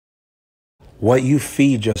What you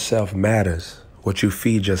feed yourself matters. What you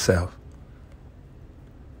feed yourself.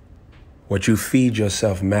 What you feed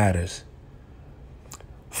yourself matters.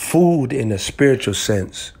 Food in the spiritual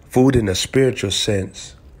sense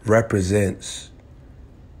represents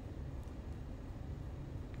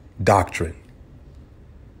doctrine.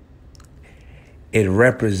 It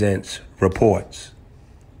represents reports.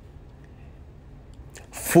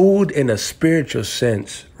 Food in a spiritual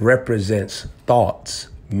sense represents thoughts,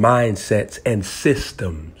 mindsets, and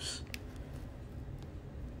systems.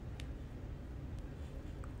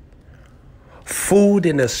 Food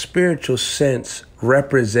in a spiritual sense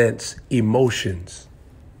represents emotions,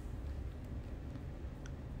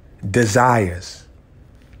 desires.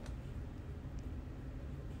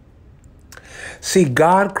 See,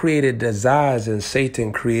 God created desires and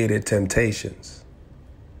Satan created temptations.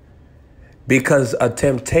 Because a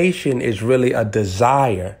temptation is really a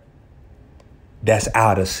desire that's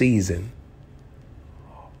out of season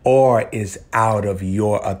or is out of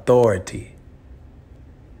your authority.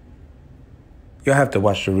 You'll have to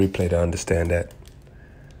watch the replay to understand that.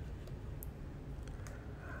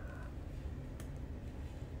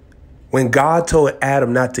 When God told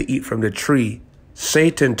Adam not to eat from the tree,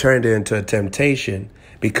 Satan turned it into a temptation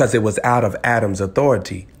because it was out of Adam's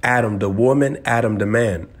authority. Adam the woman, Adam the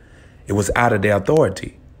man. It was out of their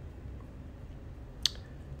authority.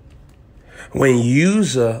 When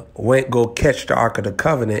Uzzah went go catch the Ark of the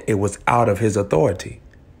Covenant, it was out of his authority.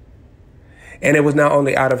 And it was not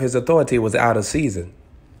only out of his authority, it was out of season.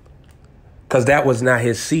 Because that was not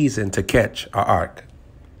his season to catch an ark.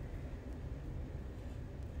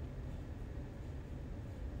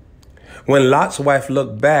 When Lot's wife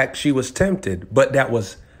looked back, she was tempted, but that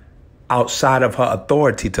was outside of her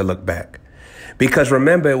authority to look back. Because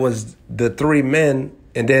remember, it was the three men,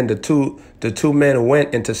 and then the two men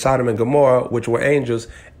went into Sodom and Gomorrah, which were angels,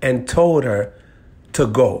 and told her to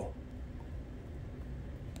go,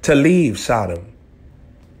 to leave Sodom.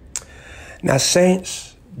 Now,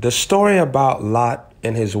 saints, the story about Lot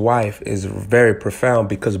and his wife is very profound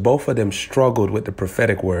because both of them struggled with the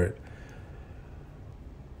prophetic word.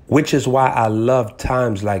 Which is why I love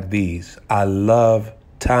times like these. I love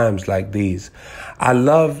times like these. I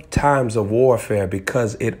love times of warfare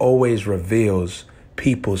because it always reveals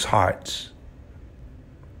people's hearts.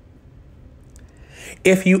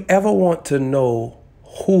 If you ever want to know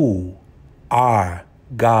who are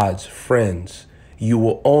God's friends, you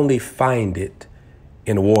will only find it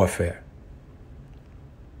in warfare.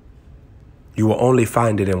 You will only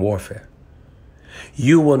find it in warfare.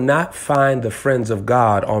 You will not find the friends of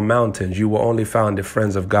God on mountains. You will only find the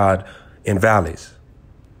friends of God in valleys.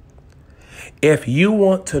 If you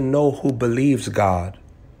want to know who believes God,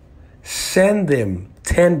 send them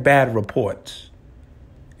 10 bad reports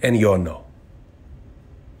and you'll know.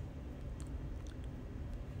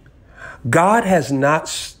 God has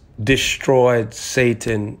not destroyed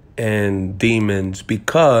Satan and demons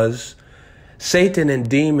because Satan and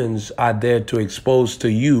demons are there to expose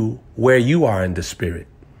to you where you are in the spirit.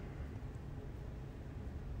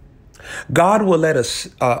 God will let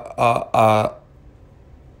a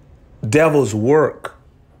devil's work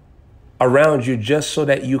around you just so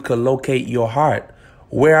that you can locate your heart.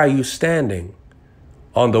 Where are you standing?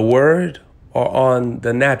 On the word or on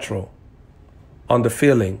the natural? On the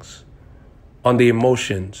feelings? On the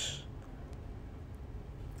emotions?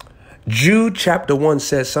 Jude chapter 1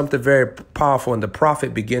 says something very powerful, and the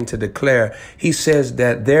prophet began to declare. He says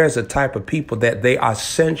that there's a type of people that they are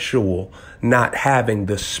sensual, not having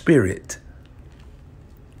the spirit.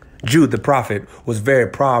 Jude the prophet was very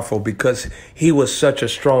powerful because he was such a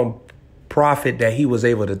strong prophet that he was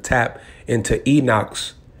able to tap into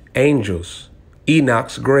Enoch's angels,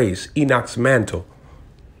 Enoch's grace, Enoch's mantle.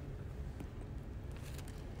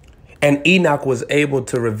 And Enoch was able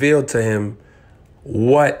to reveal to him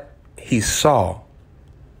what he saw.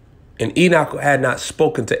 And Enoch had not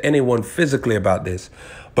spoken to anyone physically about this,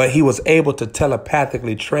 but he was able to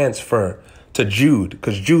telepathically transfer to Jude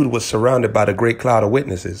because Jude was surrounded by the great cloud of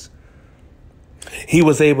witnesses. He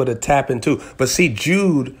was able to tap into. But see,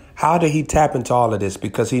 Jude, how did he tap into all of this?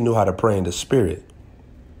 Because he knew how to pray in the spirit.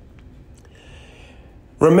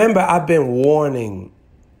 Remember, I've been warning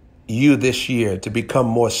you this year to become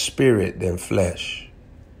more spirit than flesh.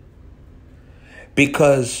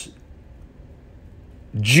 Because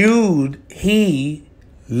Jude, he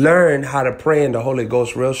learned how to pray in the Holy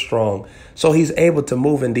Ghost real strong. So he's able to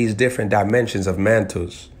move in these different dimensions of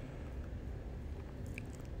mantles.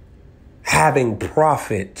 Having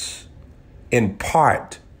prophets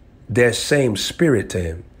impart their same spirit to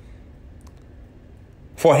him.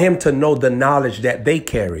 For him to know the knowledge that they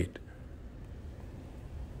carried.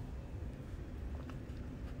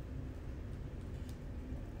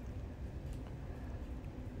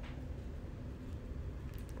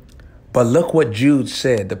 But look what Jude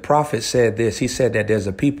said. The prophet said this. He said that there's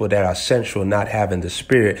a people that are sensual, not having the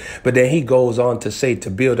spirit. But then he goes on to say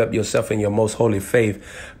to build up yourself in your most holy faith,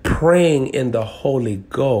 praying in the Holy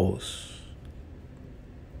Ghost.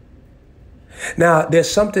 Now,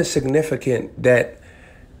 there's something significant that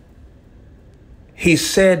he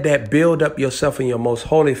said that build up yourself in your most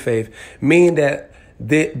holy faith, meaning that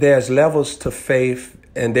there's levels to faith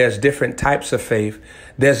and there's different types of faith.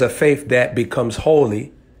 There's a faith that becomes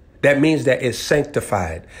holy. That means that it's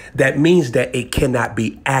sanctified. That means that it cannot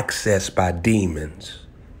be accessed by demons.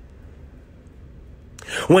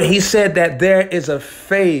 When he said that there is a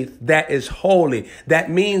faith that is holy,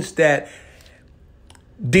 that means that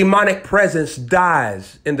demonic presence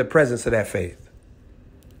dies in the presence of that faith.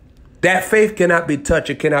 That faith cannot be touched.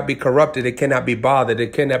 It cannot be corrupted. It cannot be bothered.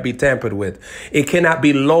 It cannot be tampered with. It cannot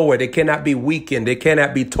be lowered. It cannot be weakened. It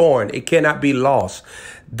cannot be torn. It cannot be lost.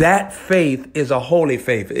 That faith is a holy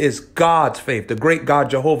faith. It's God's faith, the great God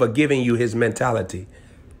Jehovah giving you his mentality.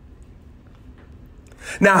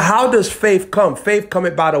 Now, how does faith come? Faith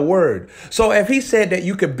cometh by the word. So if he said that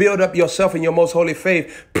you could build up yourself in your most holy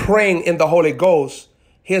faith, praying in the Holy Ghost,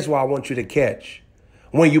 here's what I want you to catch.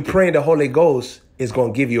 When you pray in the Holy Ghost, it's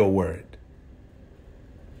going to give you a word.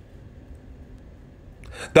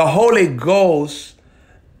 The Holy Ghost,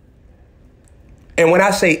 and when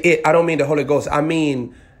I say it, I don't mean the Holy Ghost. I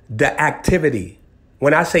mean the activity.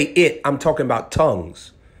 When I say it, I'm talking about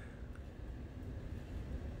tongues.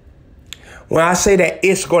 When I say that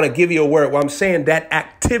it's going to give you a word, well, I'm saying that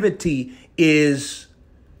activity is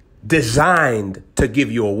designed to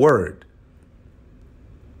give you a word.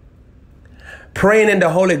 Praying in the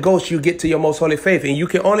Holy Ghost, you get to your most holy faith. And you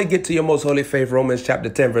can only get to your most holy faith, Romans chapter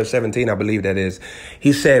 10, verse 17, I believe that is.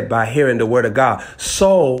 He said, by hearing the word of God.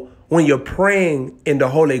 So when you're praying in the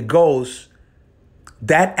Holy Ghost,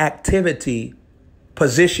 that activity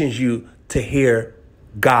positions you to hear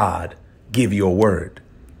God give you a word.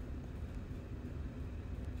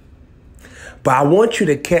 But I want you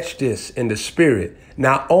to catch this in the spirit.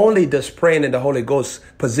 Not only does praying in the Holy Ghost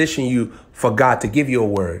position you for God to give you a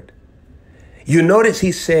word. You notice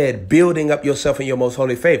he said building up yourself in your most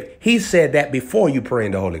holy faith. He said that before you pray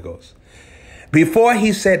in the Holy Ghost. Before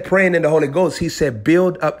he said praying in the Holy Ghost, he said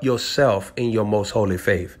build up yourself in your most holy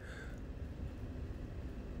faith.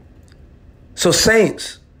 So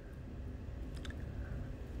saints,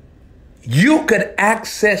 you could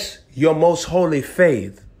access your most holy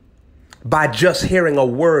faith by just hearing a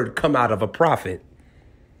word come out of a prophet.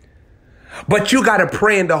 But you got to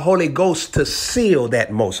pray in the Holy Ghost to seal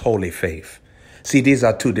that most holy faith. See, these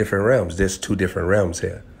are two different realms. There's two different realms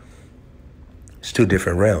here. It's two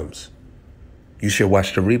different realms. You should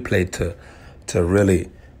watch the replay to really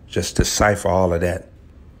just decipher all of that.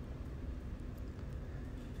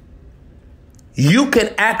 You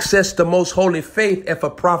can access the most holy faith if a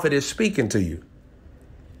prophet is speaking to you.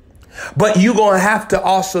 But you're going to have to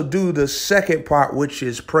also do the second part, which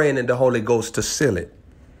is praying in the Holy Ghost to seal it.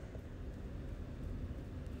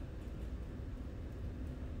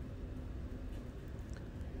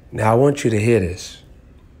 Now, I want you to hear this.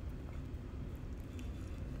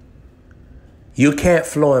 You can't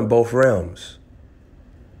flow in both realms.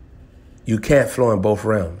 You can't flow in both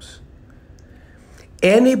realms.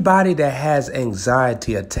 Anybody that has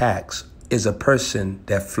anxiety attacks is a person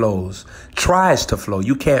that flows, tries to flow.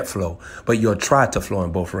 You can't flow, but you'll try to flow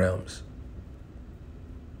in both realms.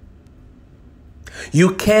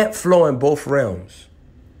 You can't flow in both realms.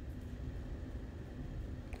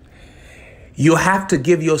 You have to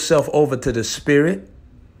give yourself over to the spirit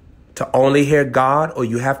to only hear God, or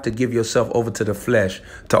you have to give yourself over to the flesh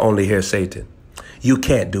to only hear Satan. You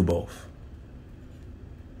can't do both.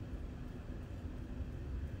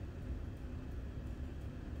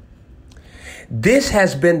 This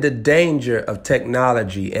has been the danger of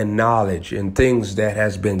technology and knowledge and things that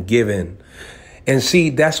has been given. And see,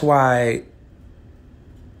 that's why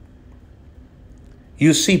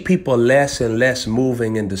you see people less and less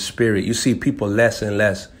moving in the spirit. You see people less and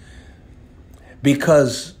less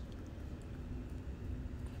because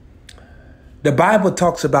the Bible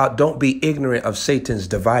talks about don't be ignorant of Satan's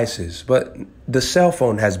devices, but the cell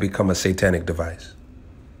phone has become a satanic device.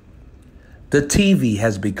 The TV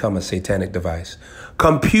has become a satanic device.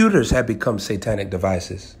 Computers have become satanic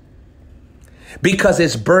devices because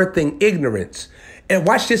it's birthing ignorance. And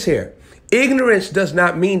watch this here. Ignorance does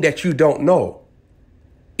not mean that you don't know,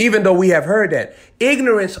 even though we have heard that.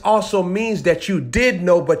 Ignorance also means that you did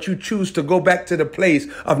know, but you choose to go back to the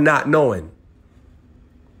place of not knowing.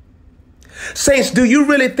 Saints, do you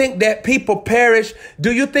really think that people perish?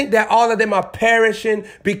 Do you think that all of them are perishing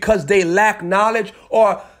because they lack knowledge?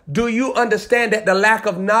 Or do you understand that the lack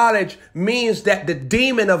of knowledge means that the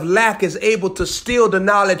demon of lack is able to steal the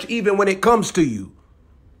knowledge even when it comes to you?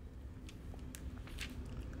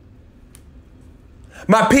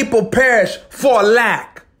 My people perish for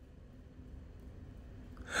lack.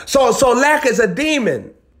 So lack is a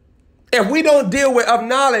demon. If we don't deal with of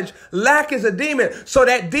knowledge, lack is a demon. So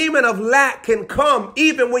that demon of lack can come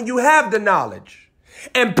even when you have the knowledge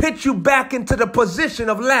and put you back into the position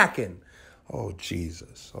of lacking. Oh,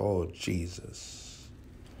 Jesus. Oh, Jesus.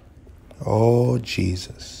 Oh,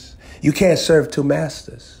 Jesus. You can't serve two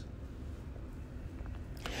masters.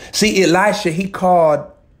 See, Elisha, he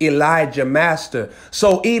called Elijah master.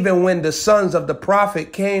 So even when the sons of the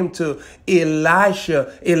prophet came to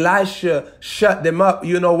Elisha, Elisha shut them up.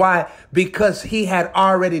 You know why? Because he had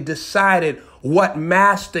already decided what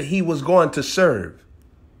master he was going to serve.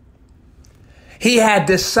 He had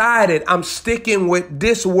decided, I'm sticking with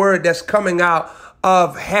this word that's coming out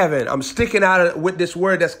of heaven. I'm sticking out with this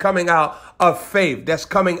word that's coming out of faith, that's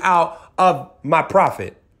coming out of my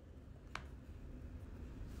prophet.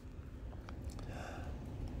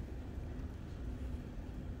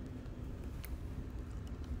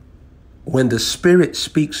 When the Spirit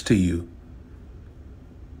speaks to you,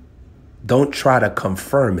 don't try to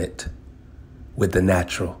confirm it with the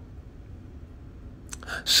natural.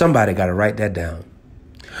 Somebody got to write that down.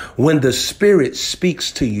 When the Spirit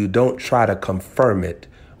speaks to you, don't try to confirm it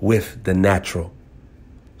with the natural.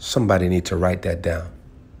 Somebody need to write that down.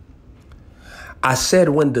 I said,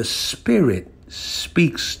 when the Spirit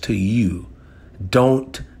speaks to you,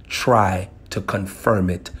 don't try to confirm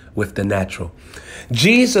it with the natural.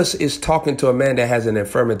 Jesus is talking to a man that has an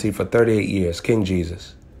infirmity for 38 years, King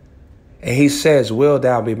Jesus. And he says, will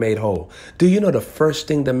thou be made whole? Do you know the first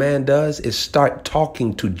thing the man does is start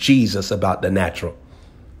talking to Jesus about the natural?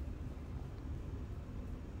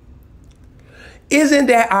 Isn't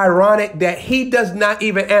that ironic that he does not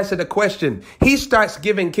even answer the question? He starts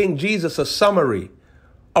giving King Jesus a summary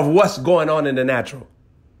of what's going on in the natural.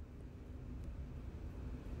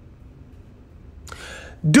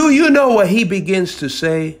 Do you know what he begins to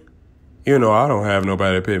say? You know, I don't have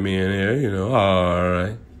nobody to put me in here. You know, all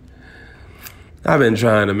right. I've been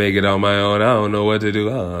trying to make it on my own. I don't know what to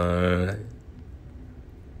do. All right.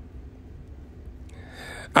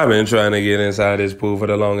 I've been trying to get inside this pool for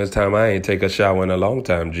the longest time. I ain't take a shower in a long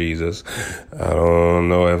time, Jesus. I don't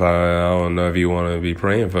know if you want to be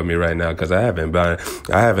praying for me right now, because I haven't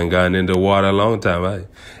gotten into water a long time.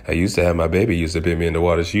 I used to have my baby used to put me in the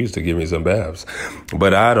water. She used to give me some baths,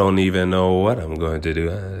 but I don't even know what I'm going to do.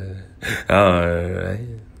 All right.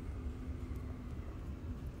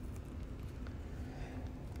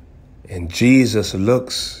 And Jesus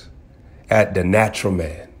looks at the natural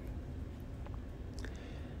man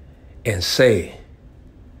and say,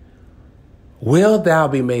 will thou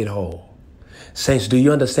be made whole? Saints, do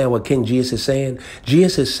you understand what King Jesus is saying?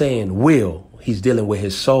 Jesus is saying will, he's dealing with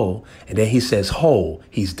his soul. And then he says whole,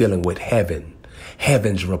 he's dealing with heaven,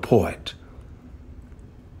 heaven's report.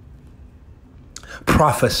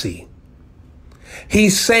 Prophecy.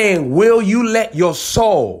 He's saying, will you let your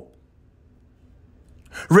soul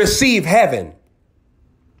receive heaven?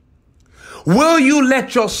 Will you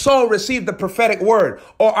let your soul receive the prophetic word,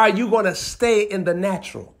 or are you going to stay in the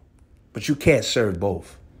natural? But you can't serve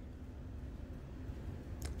both.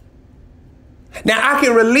 Now, I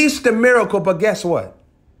can release the miracle, but guess what?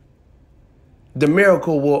 The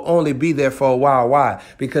miracle will only be there for a while. Why?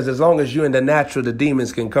 Because as long as you're in the natural, the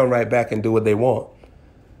demons can come right back and do what they want.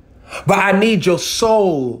 But I need your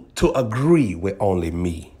soul to agree with only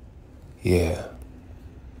me. Yeah.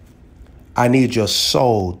 I need your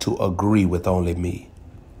soul to agree with only me.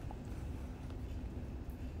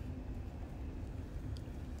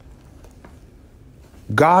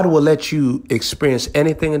 God will let you experience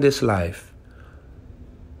anything in this life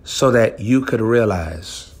so that you could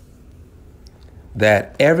realize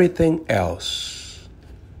that everything else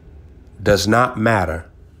does not matter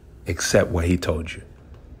except what he told you.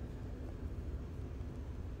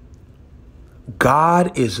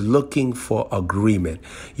 God is looking for agreement.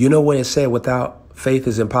 You know when it said without faith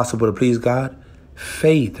it's impossible to please God?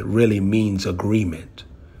 Faith really means agreement.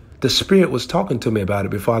 The Spirit was talking to me about it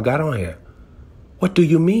before I got on here. What do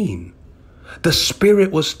you mean? The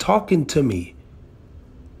Spirit was talking to me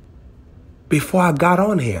before I got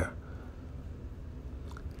on here.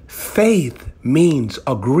 Faith means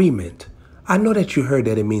agreement. I know that you heard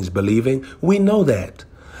that it means believing. We know that.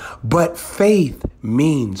 But faith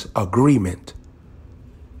means agreement.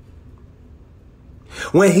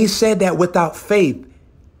 When he said that without faith,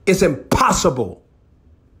 it's impossible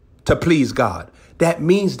to please God. That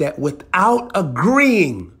means that without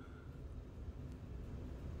agreeing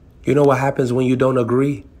You know what happens when you don't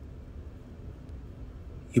agree?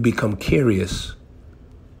 You become curious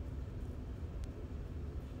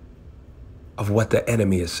of what the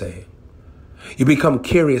enemy is saying. You become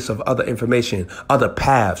curious of other information, other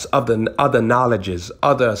paths, other knowledges,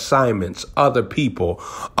 other assignments, other people,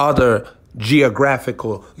 other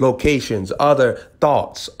geographical locations, other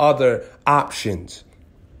thoughts, other options.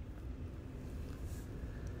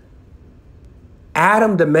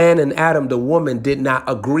 Adam the man and Adam the woman did not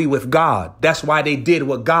agree with God. That's why they did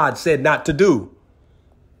what God said not to do.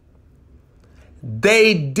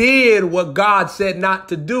 They did what God said not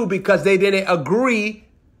to do because they didn't agree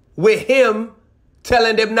with him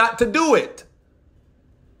telling them not to do it.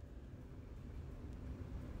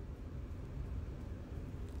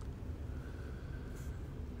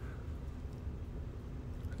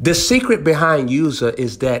 The secret behind Uzzah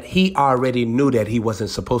is that he already knew that he wasn't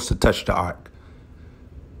supposed to touch the ark.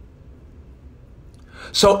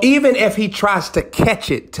 So even if he tries to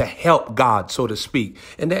catch it to help God, so to speak,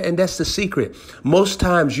 and that's the secret. Most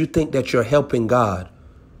times you think that you're helping God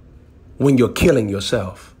when you're killing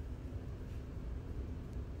yourself.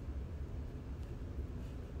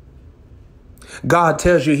 God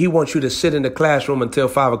tells you he wants you to sit in the classroom until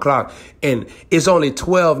 5 o'clock and it's only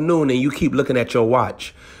 12 noon and you keep looking at your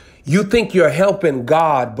watch. You think you're helping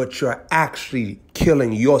God, but you're actually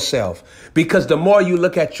killing yourself, because the more you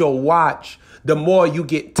look at your watch, the more you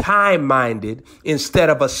get time-minded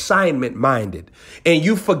instead of assignment-minded. And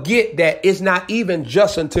you forget that it's not even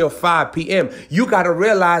just until 5 p.m. You got to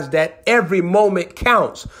realize that every moment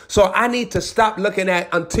counts. So I need to stop looking at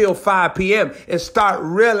until 5 p.m. and start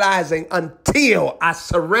realizing until I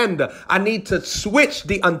surrender. I need to switch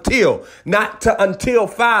the until, not to until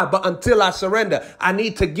 5, but until I surrender. I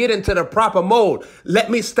need to get into the proper mode.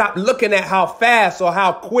 Let me stop looking at how fast or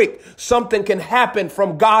how quick something can happen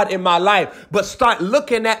from God in my life, but start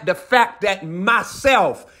looking at the fact that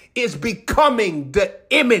myself is becoming the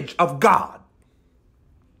image of God.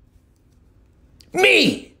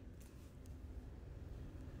 Me.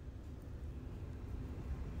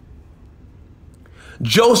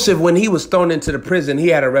 Joseph, when he was thrown into the prison, he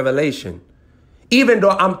had a revelation. Even though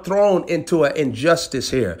I'm thrown into an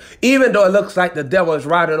injustice here, even though it looks like the devil is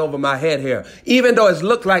riding over my head here, even though it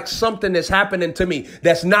looks like something is happening to me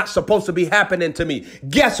that's not supposed to be happening to me,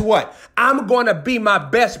 guess what? I'm going to be my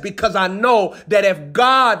best, because I know that if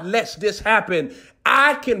God lets this happen,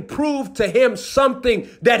 I can prove to him something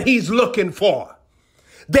that he's looking for.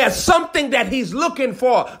 There's something that he's looking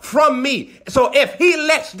for from me. So if he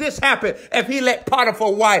lets this happen, if he let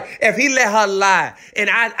Potiphar's wife, if he let her lie, and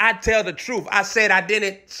I tell the truth, I said I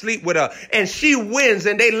didn't sleep with her, and she wins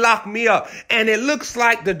and they lock me up, and it looks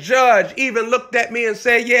like the judge even looked at me and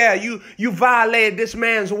said, yeah, you violated this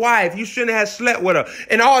man's wife. You shouldn't have slept with her.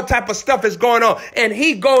 And all type of stuff is going on. And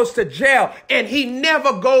he goes to jail, and he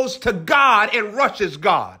never goes to God and rushes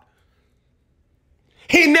God.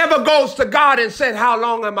 He never goes to God and said, how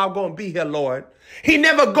long am I going to be here, Lord? He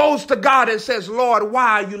never goes to God and says, Lord,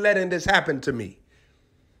 why are you letting this happen to me?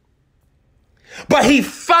 But he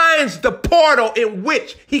finds the portal in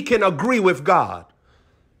which he can agree with God.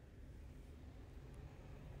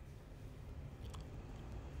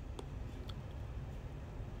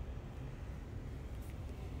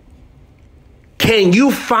 Can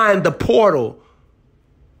you find the portal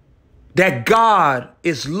that God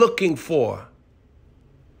is looking for,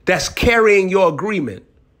 that's carrying your agreement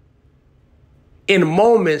in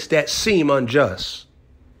moments that seem unjust?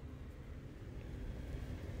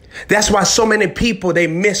 That's why so many people, they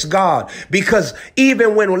miss God, because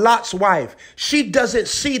even when Lot's wife, she doesn't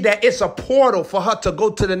see that it's a portal for her to go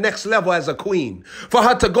to the next level as a queen, for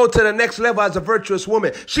her to go to the next level as a virtuous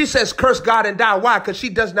woman. She says, curse God and die. Why? Because she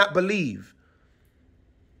does not believe.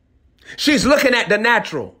 She's looking at the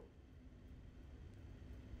natural.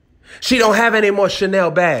 She don't have any more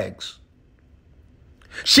Chanel bags.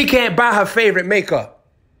 She can't buy her favorite makeup.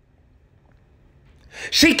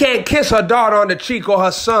 She can't kiss her daughter on the cheek or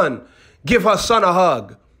her son, give her son a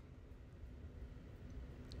hug.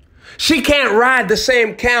 She can't ride the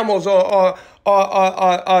same camels or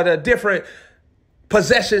the different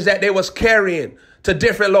possessions that they was carrying to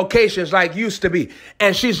different locations like used to be.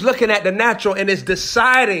 And she's looking at the natural and is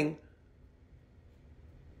deciding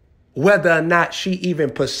whether or not she even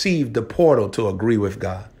perceived the portal to agree with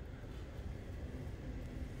God.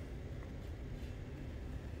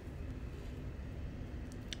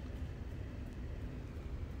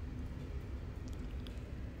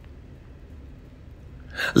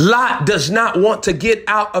 Lot does not want to get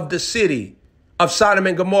out of the city of Sodom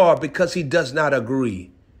and Gomorrah because he does not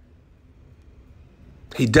agree.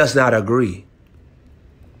 He does not agree.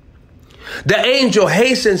 The angel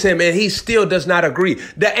hastens him and he still does not agree.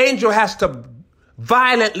 The angel has to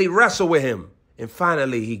violently wrestle with him. And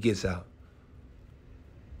finally he gets out.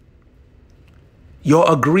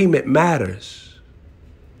 Your agreement matters.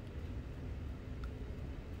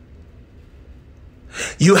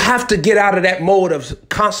 You have to get out of that mode of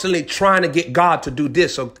constantly trying to get God to do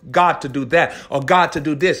this or God to do that or God to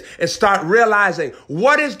do this and start realizing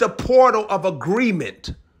what is the portal of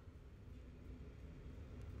agreement.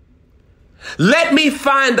 Let me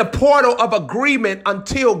find the portal of agreement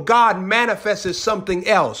until God manifests something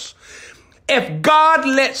else. If God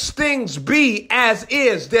lets things be as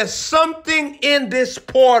is, there's something in this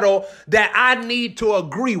portal that I need to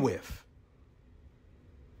agree with.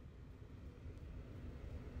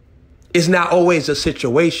 It's not always a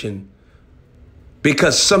situation,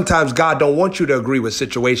 because sometimes God don't want you to agree with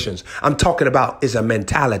situations. I'm talking about is a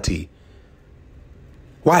mentality.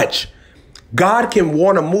 Watch. God can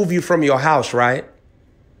want to move you from your house, right?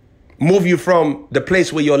 Move you from the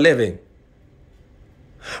place where you're living.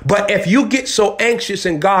 But if you get so anxious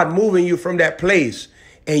in God moving you from that place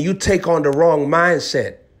and you take on the wrong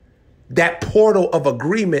mindset, that portal of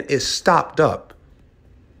agreement is stopped up.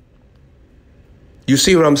 You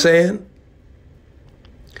see what I'm saying?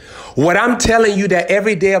 What I'm telling you, that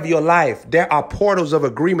every day of your life, there are portals of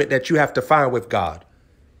agreement that you have to find with God.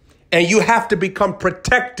 And you have to become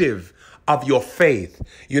protective of your faith.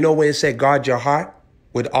 You know when it said guard your heart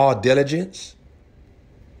with all diligence?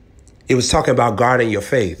 It was talking about guarding your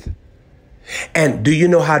faith. And do you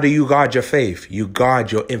know how do you guard your faith? You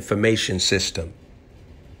guard your information system.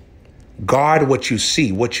 Guard what you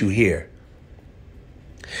see, what you hear.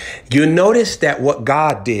 You notice that what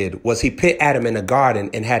God did was he put Adam in the garden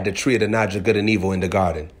and had the tree of the knowledge of good and evil in the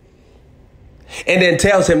garden. And then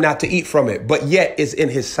tells him not to eat from it, but yet is in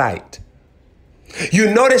his sight.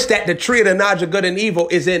 You notice that the tree of the knowledge of good and evil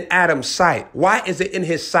is in Adam's sight. Why is it in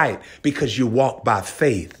his sight? Because you walk by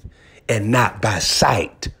faith and not by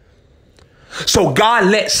sight. So God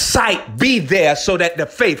let sight be there so that the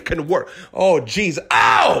faith can work. Oh, Jesus.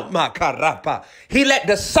 Oh, my carapa. He let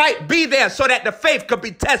the sight be there so that the faith could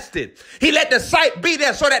be tested. He let the sight be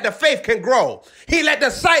there so that the faith can grow. He let the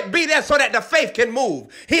sight be there so that the faith can move.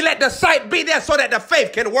 He let the sight be there so that the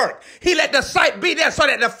faith can work. He let the sight be there so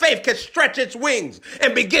that the faith can stretch its wings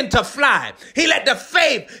and begin to fly. He let the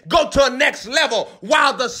faith go to a next level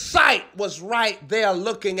while the sight was right there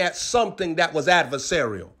looking at something that was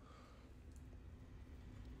adversarial.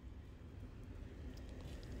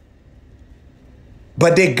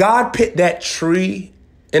 But did God put that tree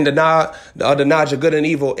in the knowledge of good and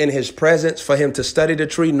evil in his presence for him to study the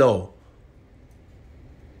tree? No.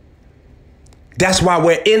 That's why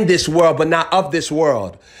we're in this world, but not of this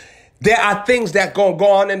world. There are things that go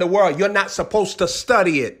on in the world. You're not supposed to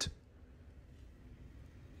study it.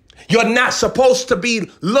 You're not supposed to be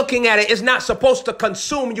looking at it. It's not supposed to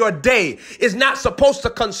consume your day. It's not supposed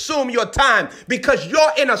to consume your time, because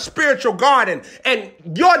you're in a spiritual garden and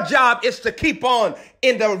your job is to keep on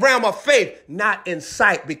in the realm of faith, not in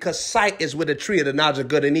sight, because sight is where the tree of the knowledge of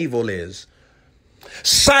good and evil is.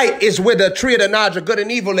 Sight is where the tree of the knowledge of good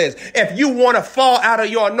and evil is. If you want to fall out of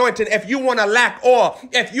your anointing, if you want to lack oil,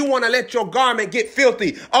 if you want to let your garment get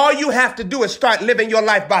filthy, all you have to do is start living your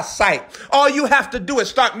life by sight. All you have to do is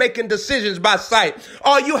start making decisions by sight.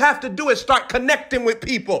 All you have to do is start connecting with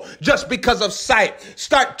people just because of sight.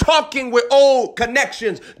 Start talking with old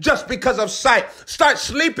connections just because of sight. Start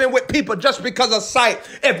sleeping with people just because of sight.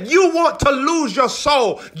 If you want to lose your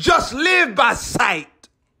soul, just live by sight.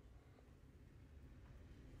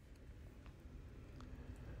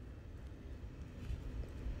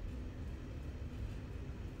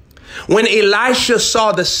 When Elisha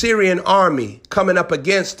saw the Syrian army coming up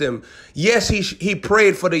against him, yes, he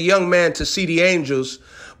prayed for the young man to see the angels,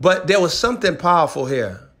 but there was something powerful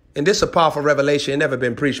here. And this is a powerful revelation. It never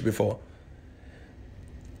been preached before.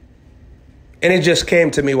 And it just came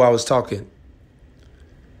to me while I was talking.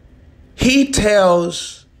 He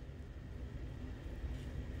tells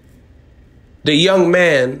the young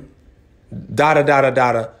man,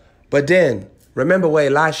 but then remember what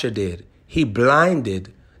Elisha did. He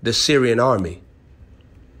blinded the Syrian army.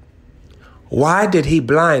 Why did he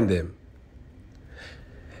blind them?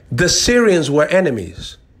 The Syrians were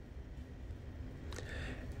enemies.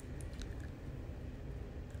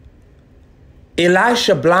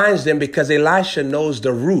 Elisha blinds them because Elisha knows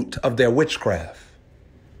the root of their witchcraft.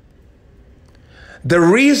 The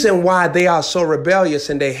reason why they are so rebellious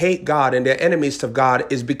and they hate God and they're enemies to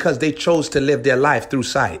God is because they chose to live their life through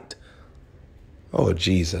sight. Oh,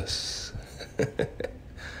 Jesus.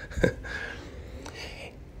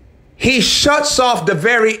 He shuts off the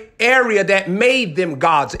very area that made them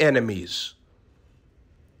God's enemies.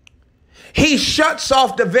 He shuts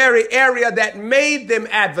off the very area that made them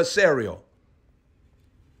adversarial.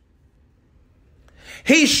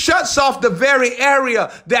 He shuts off the very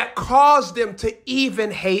area that caused them to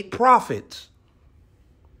even hate prophets.